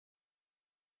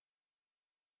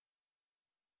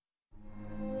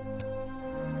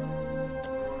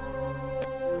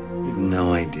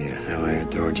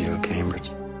adored you at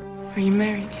Cambridge. Are you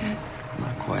married yet?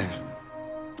 Not quite.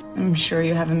 I'm sure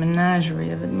you have a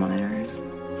menagerie of admirers.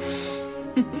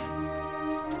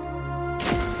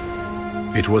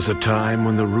 It was a time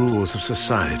when the rules of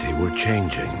society were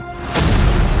changing,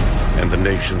 and the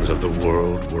nations of the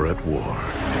world were at war.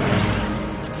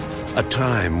 A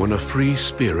time when a free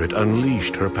spirit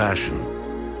unleashed her passion.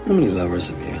 How many lovers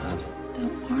have you had?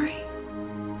 Don't worry.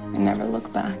 I never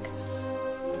look back.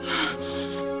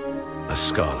 A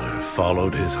scholar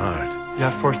followed his heart. You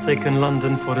have forsaken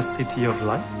London for the city of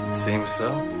light? It seems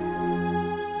so.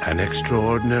 An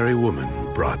extraordinary woman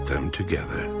brought them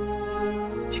together.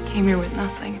 She came here with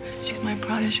nothing. She's my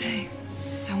protege.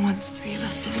 I want the three of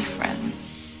us to be friends.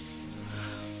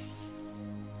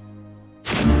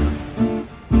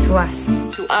 To us.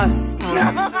 To us.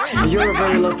 You're a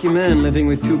very lucky man living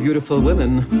with two beautiful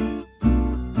women.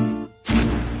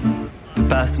 The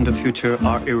past and the future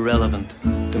are irrelevant.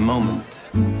 The moment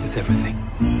is everything.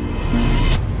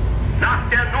 Nach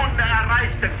der nunmehr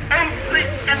erreichten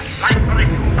endlichen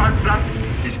Gleichberechtigung Deutschlands.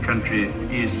 This country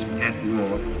is at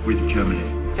war with Germany.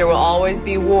 There will always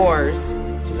be wars.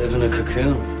 You live in a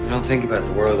cocoon. You don't think about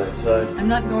the world outside. I'm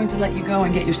not going to let you go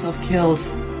and get yourself killed.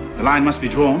 The line must be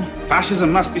drawn.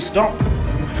 Fascism must be stopped.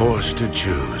 Forced to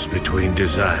choose between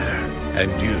desire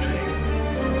and duty,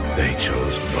 they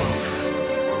chose both.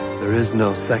 There is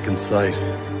no second sight.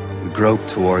 We grope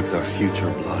towards our future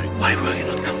blind. Why will you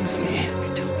not come with me?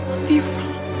 I don't love you,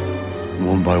 Franz.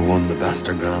 One by one, the best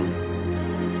are gone.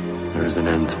 There is an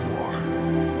end to war.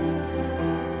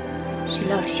 She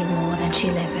loves you more than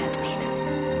she'll ever admit.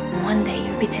 And one day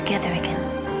you'll be together again.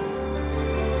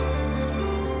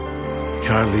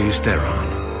 Charlize Theron,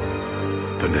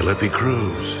 Penélope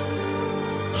Cruz,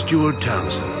 Stuart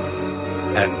Townsend,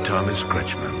 and Thomas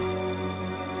Kretschmann.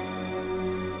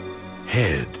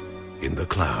 Head in the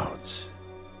clouds.